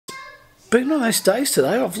been one of those days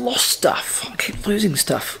today. I've lost stuff. I keep losing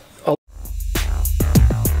stuff.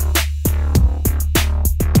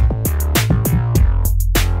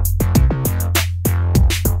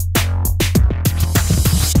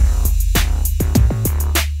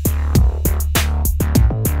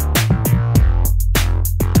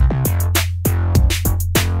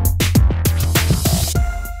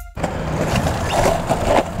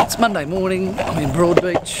 Monday morning, I'm in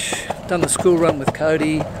Broadbeach, done the school run with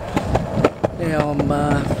Cody. Now I'm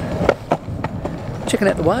checking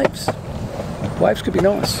out the waves. Waves could be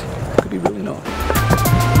nice, could be really nice.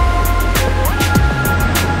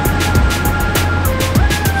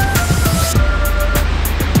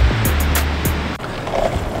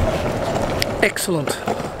 Excellent.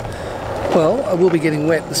 Well, I will be getting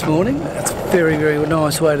wet this morning. That's a very, very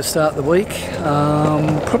nice way to start the week.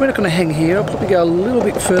 Probably not going to hang here. I'll probably go a little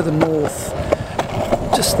bit further north,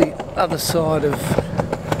 just the other side of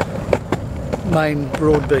main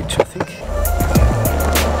Broadbeach, I think.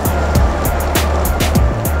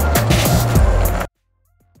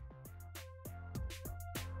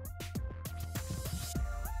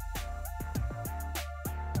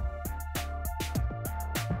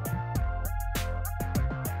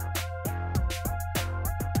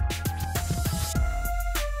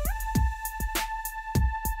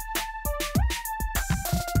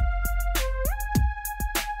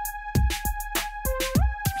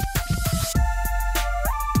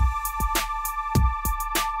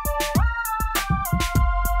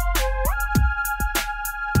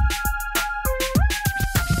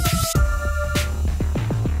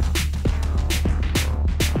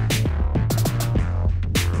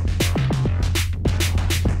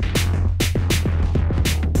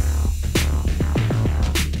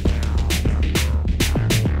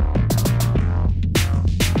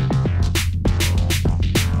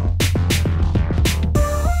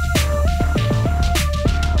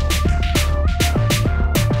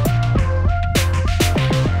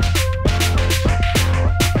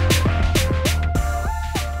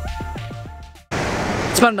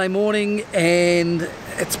 It's Monday morning and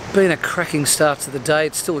it's been a cracking start to the day.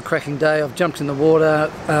 It's still a cracking day. I've jumped in the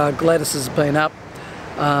water. Gladys has been up.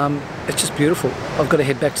 It's just beautiful. I've got to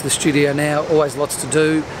head back to the studio now. Always lots to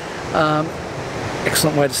do.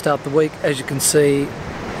 Excellent way to start the week. As you can see,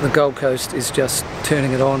 the Gold Coast is just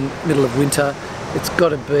turning it on, middle of winter. It's got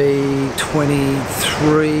to be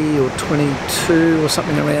 23 or 22 or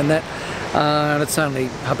something around that. And it's only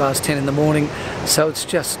 10:30 in the morning, so it's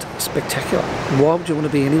just spectacular. Why would you want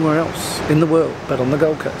to be anywhere else in the world but on the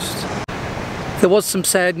Gold Coast? There was some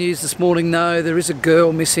sad news this morning though. There is a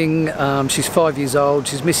girl missing. She's 5 years old.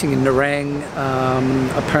 She's missing in Nerang.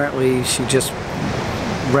 Apparently she just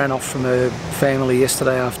ran off from her family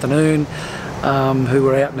yesterday afternoon, who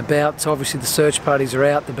were out and about. So obviously the search parties are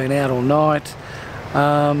out. They've been out all night.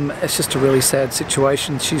 It's just a really sad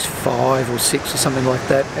situation. She's 5 or 6 or something like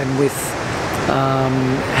that, and with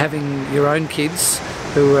having your own kids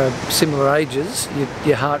who are similar ages,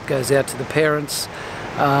 your heart goes out to the parents.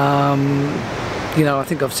 You know, I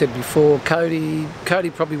think I've said before, Cody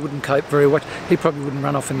probably wouldn't cope very well. He probably wouldn't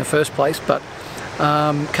run off in the first place, but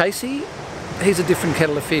Casey, he's a different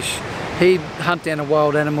kettle of fish. He'd hunt down a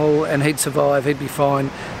wild animal and he'd survive, he'd be fine.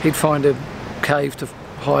 He'd find a cave to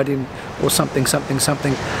hide in or something. But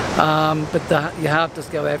your heart does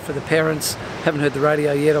go out for the parents. Haven't heard the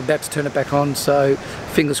radio yet. I'm about to turn it back on, so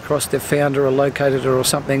fingers crossed they've found her or located her or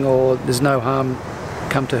something, or there's no harm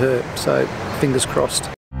come to her, so fingers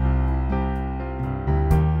crossed.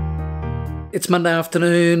 It's Monday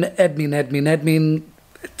afternoon. Admin.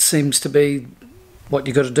 It seems to be what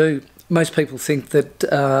you got to do. Most people think that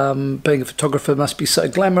being a photographer must be so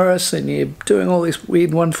glamorous and you're doing all this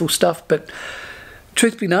weird, wonderful stuff, but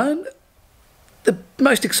truth be known, the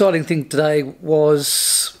most exciting thing today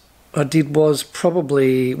was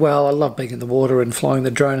probably, well, I love being in the water and flying the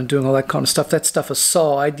drone and doing all that kind of stuff. That stuff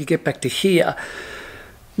aside, you get back to here.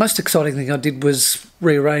 Most exciting thing I did was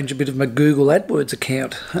rearrange a bit of my Google AdWords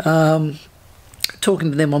account,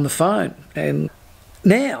 talking to them on the phone. And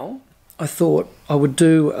now I thought I would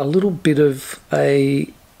do a little bit of a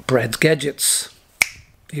Brad's Gadgets.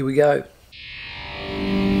 Here we go.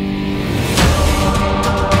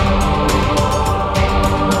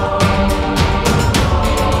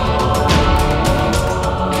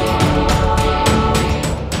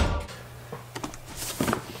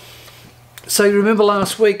 So you remember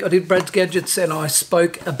last week I did Brad's Gadgets and I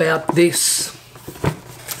spoke about this.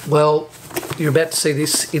 Well, you're about to see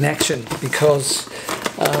this in action because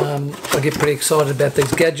I get pretty excited about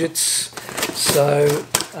these gadgets, so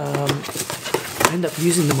I end up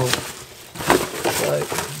using them all. So,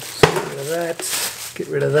 get rid of that,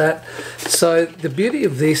 get rid of that. So the beauty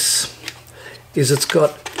of this is it's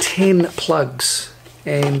got 10 plugs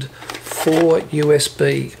and 4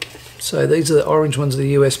 USB. So these are the orange ones,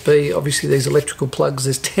 the USB. Obviously these electrical plugs,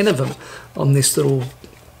 there's 10 of them on this little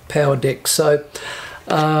power deck. So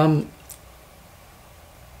I'm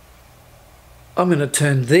going to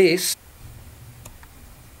turn this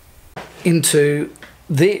into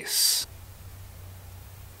this.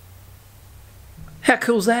 How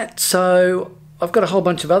cool's that? So I've got a whole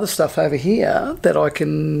bunch of other stuff over here that I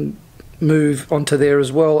can move onto there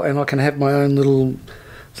as well, and I can have my own little,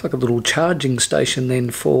 it's like a little charging station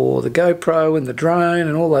then for the GoPro and the drone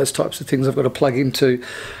and all those types of things I've got to plug into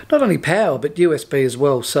not only power but USB as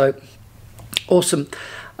well. So awesome.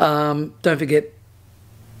 Don't forget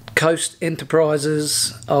Coast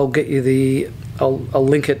Enterprises. I'll get you the, I'll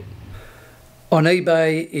link it on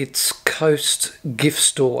eBay. It's Coast Gift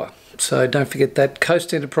Store. So don't forget that.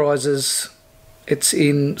 Coast Enterprises, it's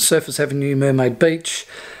in Surface Avenue, Mermaid Beach.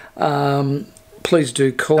 Please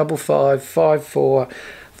do call 5554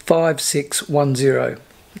 5610.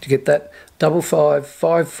 Did you get that?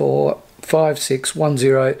 5554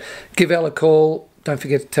 5610. Give Al a call. Don't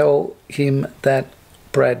forget to tell him that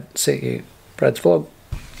Brad sent you. Brad's vlog.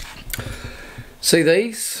 See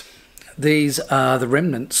these? These are the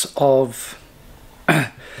remnants of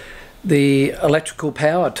the electrical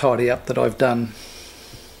power tidy up that I've done.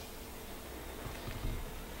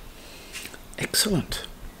 Excellent.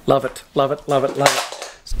 Love it, love it, love it, love it.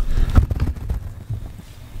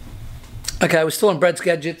 Okay, we're still on Brad's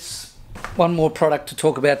Gadgets. One more product to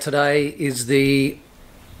talk about today is the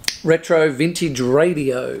retro vintage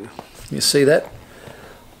radio. You see that?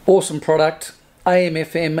 Awesome product. AM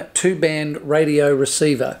FM 2-band radio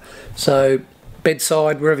receiver. So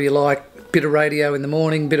bedside, wherever you like. Bit of radio in the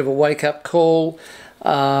morning, bit of a wake-up call.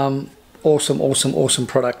 Awesome, awesome, awesome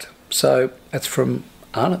product. So that's from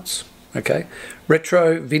Arnott's. Okay,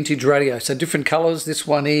 retro vintage radio. So different colours. This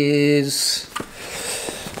one is,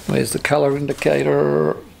 where's the colour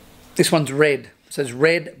indicator? This one's red. It says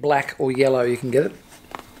red, black or yellow. You can get it.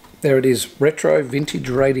 There it is. Retro vintage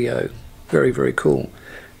radio. Very, very cool.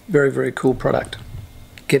 Very, very cool product.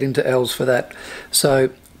 Get into L's for that. So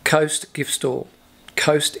Coast Gift Store.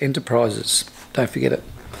 Coast Enterprises. Don't forget it.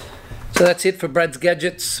 So that's it for Brad's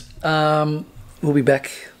Gadgets. We'll be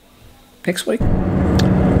back next week.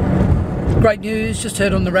 Great news, just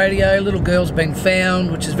heard on the radio, little girl's been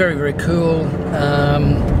found, which is very, very cool.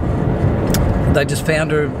 They just found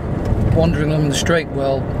her wandering along the street.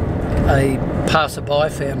 Well, a passerby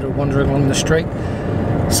found her wandering along the street.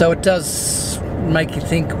 So it does make you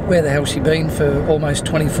think, where the hell's she been for almost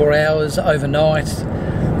 24 hours overnight?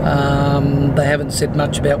 They haven't said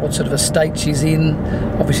much about what sort of a state she's in.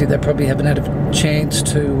 Obviously they probably haven't had a chance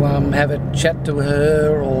to have a chat to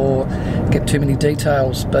her or get too many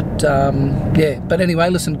details, but yeah, but anyway,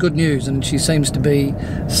 listen, good news, and she seems to be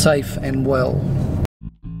safe and well.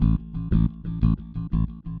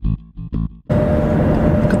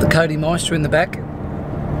 Got the Cody Meister in the back.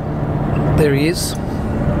 There he is,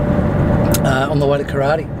 on the way to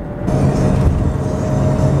karate.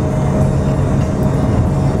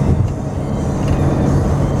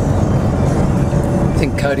 I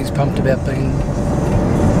think Cody's pumped about being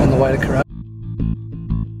on the way to karate.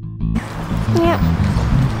 Yeah.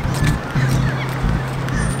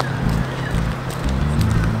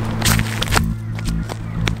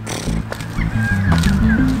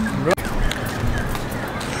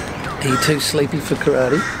 Are you too sleepy for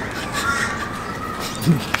karate?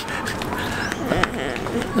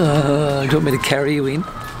 Do you want me to carry you in?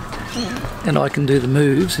 And I can do the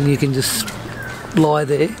moves and you can just lie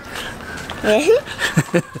there?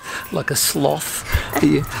 Like a sloth.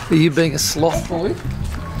 Are you being a sloth boy?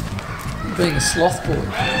 You're being a sloth boy.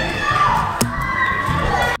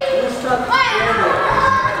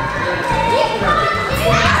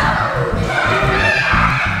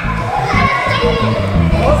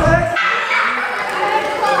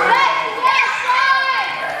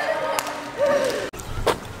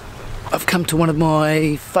 I've come to one of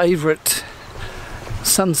my favourite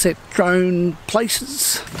sunset drone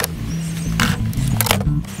places.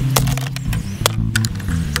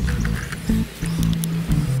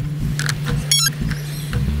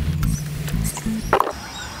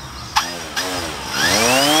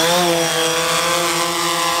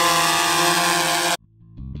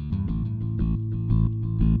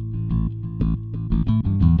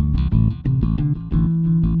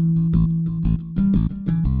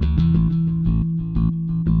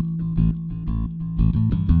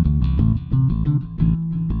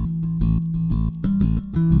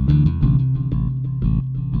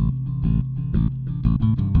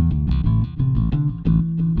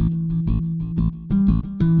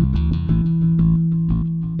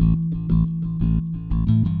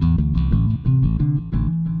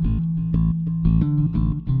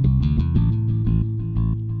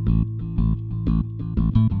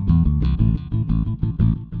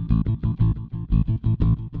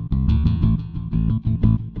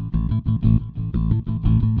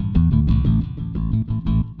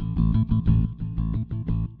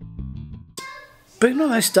 been one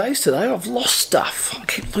of those days today. I've lost stuff. I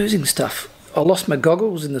keep losing stuff. I lost my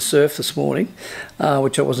goggles in the surf this morning,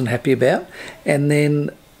 which I wasn't happy about. And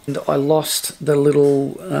then I lost the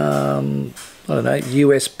little, I don't know,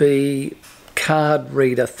 USB card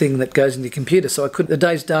reader thing that goes in your computer. So the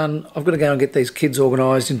day's done. I've got to go and get these kids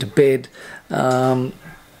organised into bed.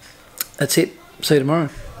 That's it. See you tomorrow.